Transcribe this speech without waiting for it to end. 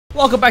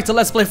Welcome back to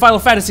Let's Play Final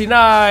Fantasy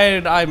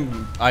 9. I'm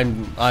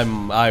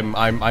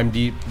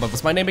D. What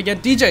was my name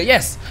again? DJ.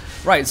 Yes.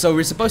 Right. So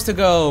we're supposed to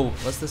go.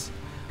 What's this?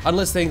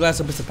 Unlit stained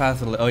glass opens the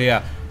path. Oh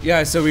yeah.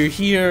 Yeah. So we're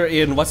here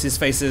in what's his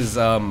face's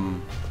it's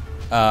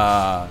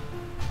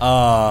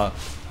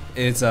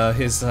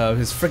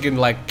his freaking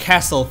like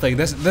castle thing.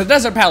 This the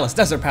desert palace.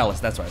 Desert palace.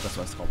 That's right. That's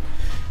what it's called.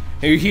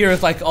 And you're here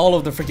with like all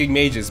of the freaking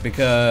mages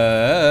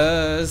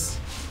because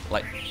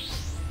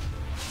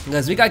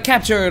we got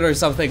captured or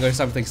something.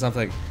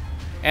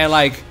 And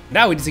like,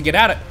 now we need to get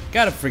out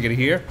of friggin'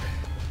 here.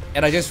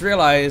 And I just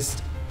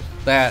realized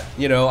that,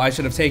 you know, I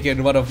should have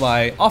taken one of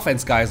my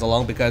offense guys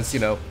along because,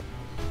 you know,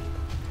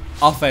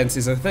 offense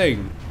is a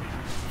thing.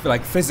 For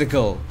like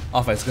physical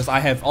offense, because I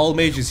have all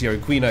mages here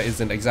and Quina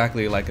isn't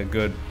exactly like a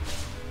good,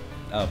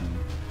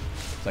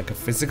 like a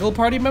physical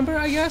party member,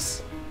 I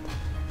guess?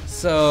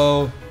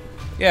 So,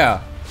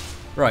 yeah,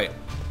 right.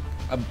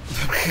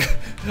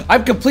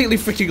 I'm completely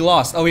freaking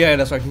lost. Oh yeah,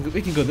 that's right,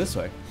 we can go this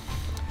way.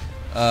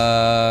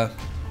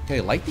 Can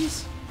I light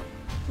these?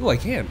 Ooh, I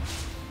can.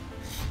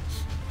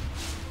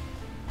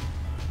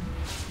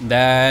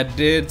 That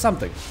did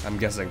something, I'm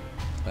guessing.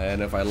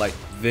 And if I light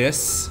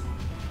this,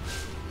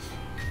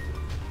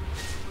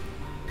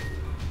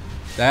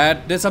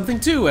 that did something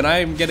too, and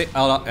I'm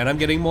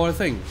getting more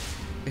things.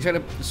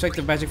 Extract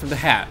the magic from the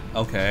hat.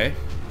 Okay.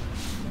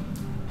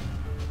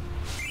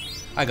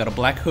 I got a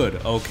black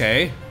hood.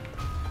 Okay.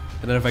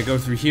 And then if I go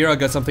through here, I'll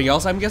get something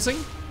else, I'm guessing?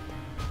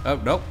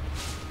 Oh, nope.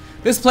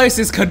 This place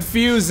is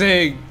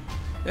confusing!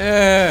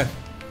 I'm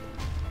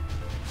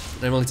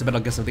willing to bet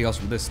I'll get something else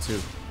from this, too.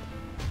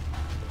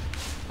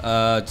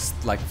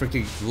 Just like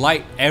freaking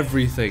light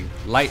everything.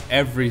 Light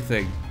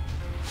everything.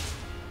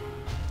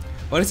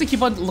 Why does it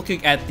keep on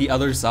looking at the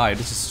other side?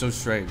 This is so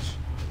strange.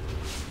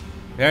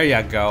 There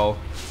you go.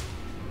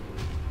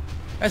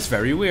 That's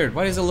very weird.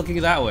 Why is it looking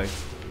that way?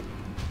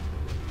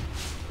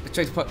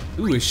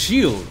 Ooh, a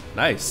shield.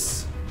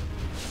 Nice.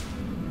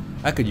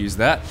 I could use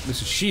that.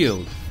 This is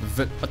shield.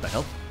 What the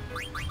hell?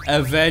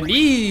 A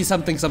Veni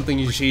something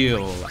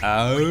shield.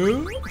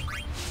 Oh.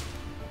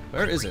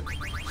 Where is it?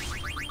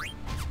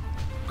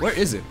 Where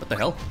is it? What the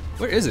hell?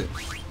 Where is it?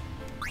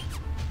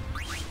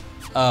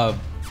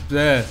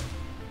 There.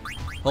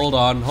 Hold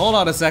on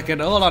a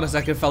second,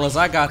 fellas.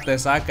 I got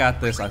this, I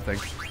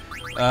think.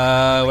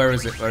 Where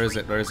is it? Where is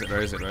it?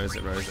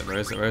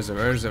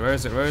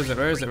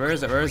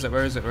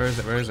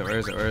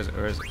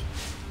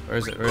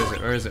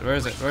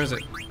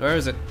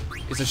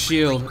 It's a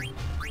shield.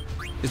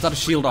 It's not a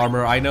shield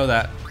armor, I know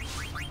that.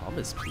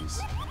 Promise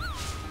piece.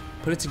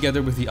 Put it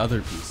together with the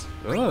other piece.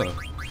 Oh,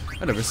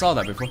 I never saw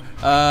that before.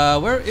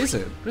 Where is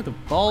it? Where the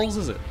balls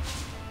is it?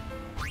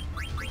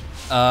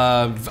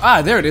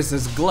 There it is.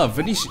 This glove,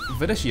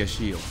 Venetia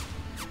shield.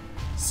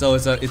 So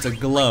it's a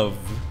glove,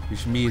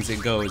 which means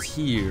it goes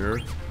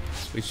here,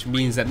 which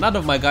means that none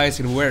of my guys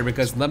can wear it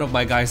because none of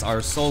my guys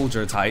are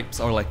soldier types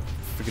or like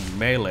freaking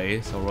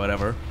melees or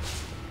whatever.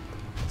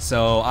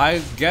 So I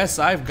guess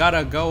I've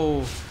gotta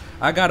go.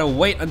 I gotta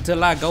wait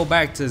until I go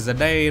back to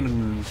Zidane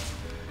and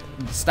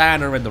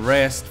Steiner and the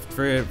rest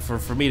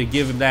for me to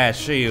give him that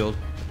shield.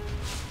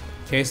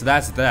 Okay, so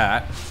that's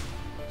that.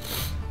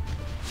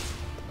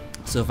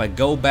 So if I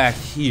go back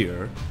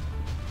here,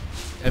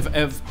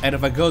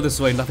 if I go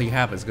this way, nothing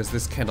happens because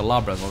this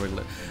candelabra is already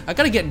lit. I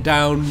gotta get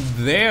down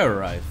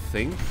there, I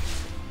think.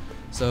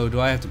 So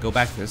do I have to go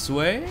back this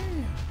way?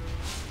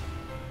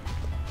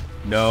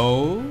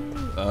 No.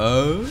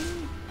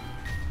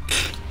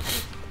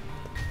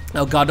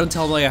 Oh god, don't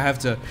tell me I have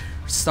to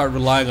start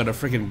relying on a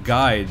freaking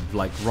guide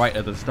like right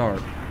at the start.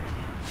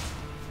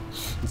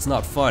 It's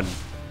not fun.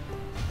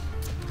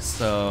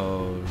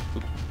 So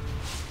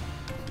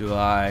do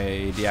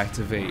I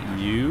deactivate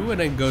you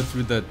and then go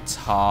through the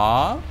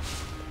top?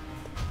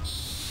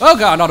 Oh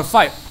god, not a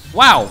fight.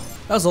 Wow,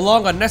 that was a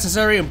long,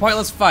 unnecessary, and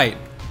pointless fight.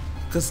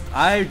 Cause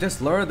I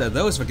just learned that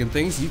those freaking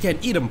things, you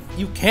can't eat them.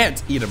 You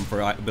can't eat them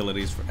for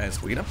abilities as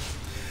Quina.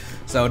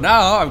 So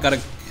now we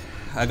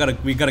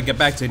gotta get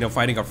back to, you know,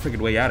 fighting our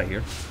freaking way out of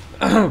here.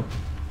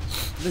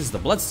 This is the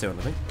bloodstone,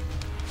 I think.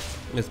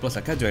 Yes, plus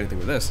I can't do anything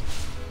with this.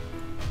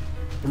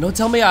 Don't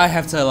tell me I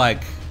have to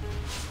like,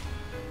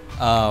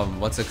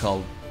 what's it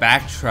called?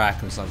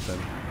 Backtrack or something.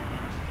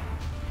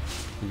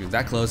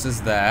 That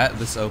closes that.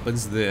 This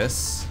opens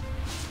this.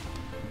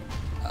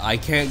 I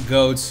can't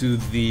go to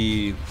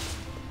the,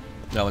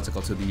 no, what's it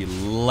called? To the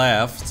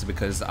left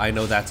because I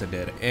know that's a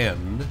dead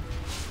end.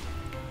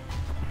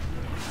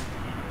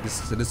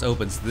 So this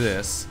opens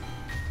this.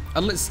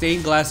 Unlit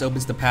stained glass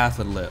opens the path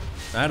unlit.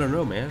 I don't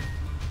know, man.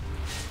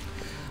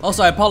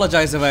 Also, I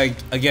apologize if I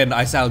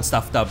sound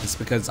stuffed up. It's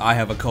because I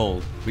have a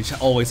cold, which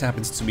always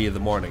happens to me in the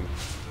morning.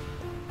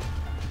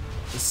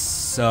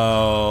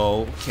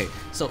 So, okay.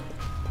 So,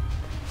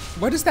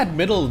 where does that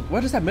middle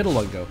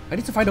one go? I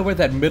need to find out where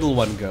that middle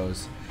one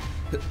goes.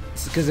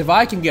 Because if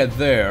I can get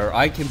there,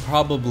 I can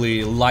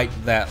probably light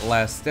that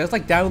last. There's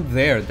like down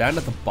there, down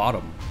at the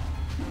bottom.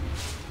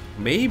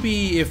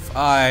 Maybe if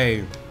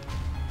I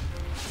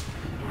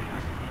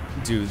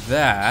do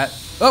that,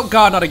 Oh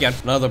god, not again.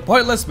 Another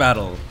pointless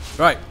battle.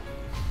 Right.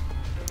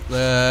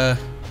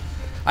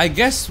 I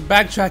guess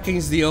backtracking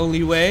is the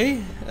only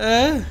way.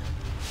 Well,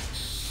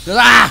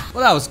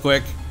 that was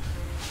quick.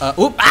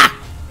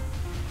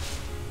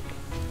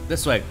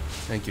 This way.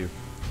 Thank you.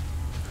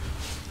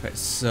 Okay,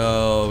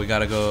 so we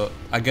gotta go.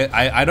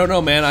 I don't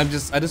know, man. I'm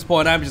just at this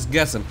point. I'm just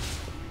guessing.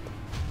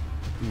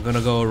 I'm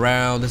gonna go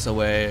around this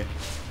way.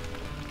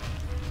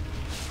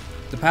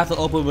 The path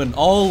will open when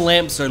all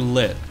lamps are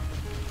lit.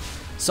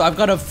 So I've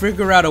got to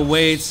figure out a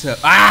way to.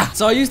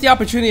 So I used the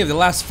opportunity of the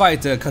last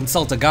fight to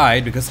consult a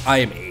guide because I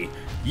am a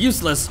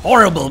useless,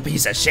 horrible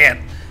piece of shit.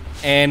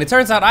 And it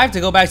turns out I have to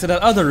go back to that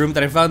other room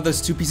that I found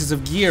those 2 pieces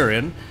of gear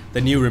in,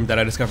 the new room that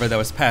I discovered that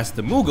was past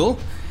the Moogle,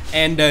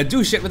 and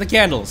do shit with the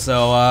candle.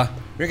 So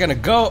we're gonna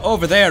go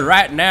over there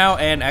right now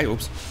and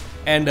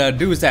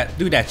do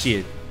that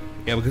shit.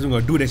 Yeah, because we're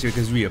gonna do that shit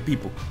because we are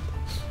people.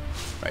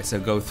 Right, so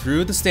go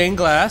through the stained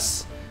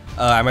glass.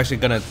 I'm actually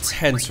gonna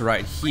tent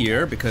right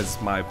here because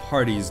my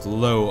party's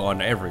low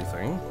on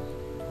everything,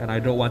 and I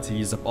don't want to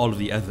use up all of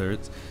the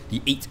others,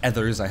 the 8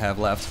 others I have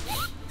left.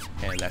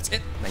 And that's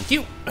it. Thank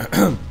you.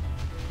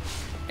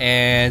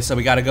 And so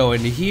we gotta go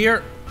into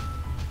here.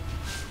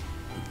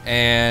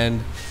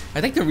 And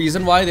I think the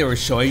reason why they were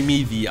showing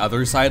me the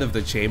other side of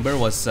the chamber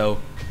was so.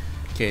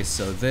 Okay,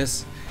 so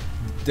this.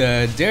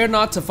 Dare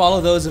not to follow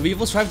those of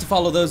evil, strive to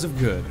follow those of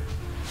good.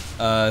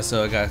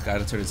 So I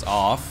gotta turn this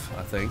off,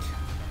 I think.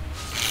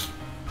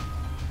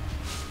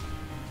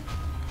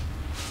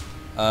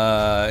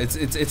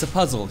 It's a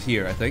puzzle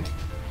here, I think.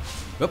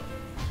 Whoop.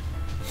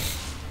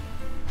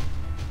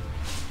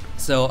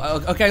 So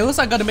okay, it looks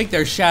like I gotta make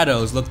their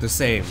shadows look the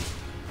same.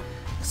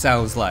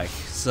 Sounds like.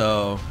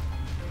 So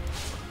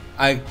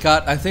I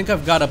think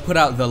I've gotta put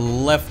out the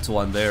left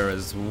one there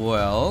as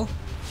well.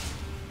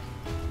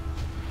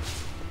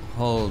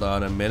 Hold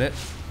on a minute.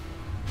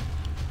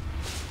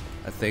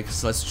 I think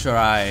so. Let's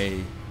try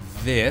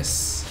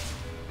this.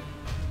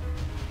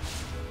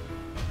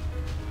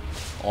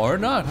 Or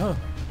not, huh?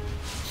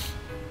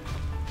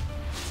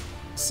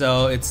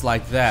 So it's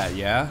like that,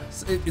 yeah?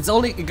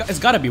 It's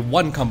gotta be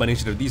one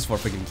combination of these 4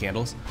 freaking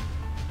candles.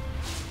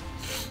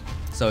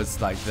 So it's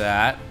like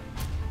that.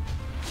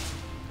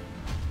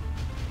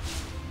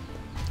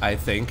 I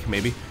think,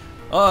 maybe.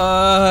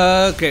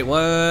 Okay,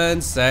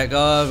 one sec.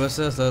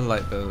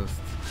 Light those.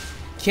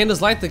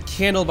 Candles light the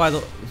candle by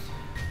the.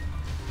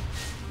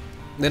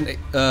 Then,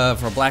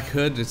 for a black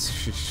hood,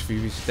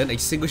 then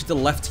extinguish the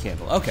left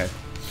candle. Okay.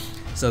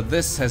 So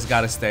this has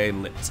gotta stay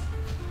lit.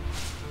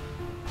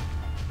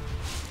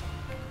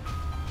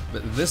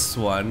 But this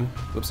one,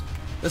 whoops,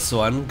 this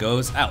one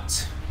goes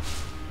out.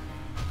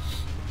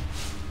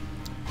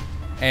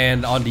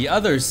 And on the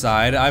other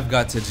side, I've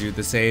got to do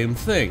the same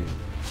thing.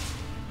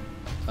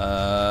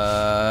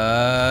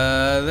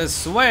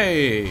 This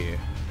way.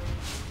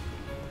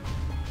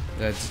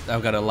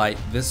 I've got to light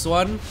this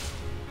one,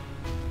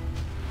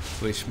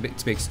 which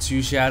makes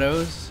 2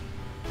 shadows.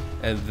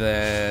 And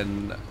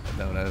then,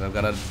 no, I've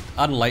got to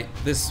unlight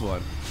this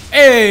one.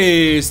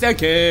 Hey,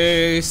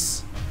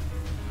 staircase!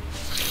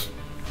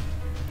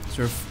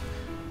 Sure.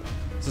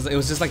 It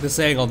was just like the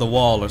saying on the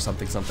wall or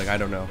something, I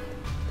don't know.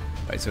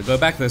 Right, so we go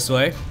back this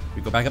way.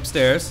 We go back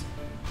upstairs.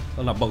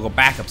 Well, not go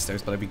back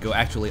upstairs, but we go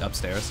actually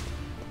upstairs.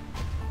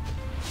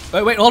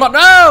 Wait, hold on,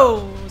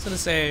 no! I was gonna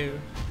say.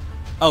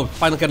 Oh,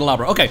 final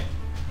candelabra. Okay.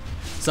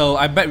 So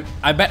I bet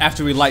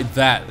after we light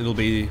that, it'll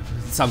be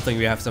something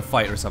we have to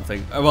fight or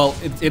something. Well,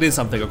 it is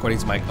something according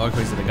to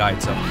the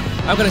guide. So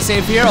I'm gonna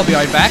save here. I'll be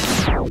right back.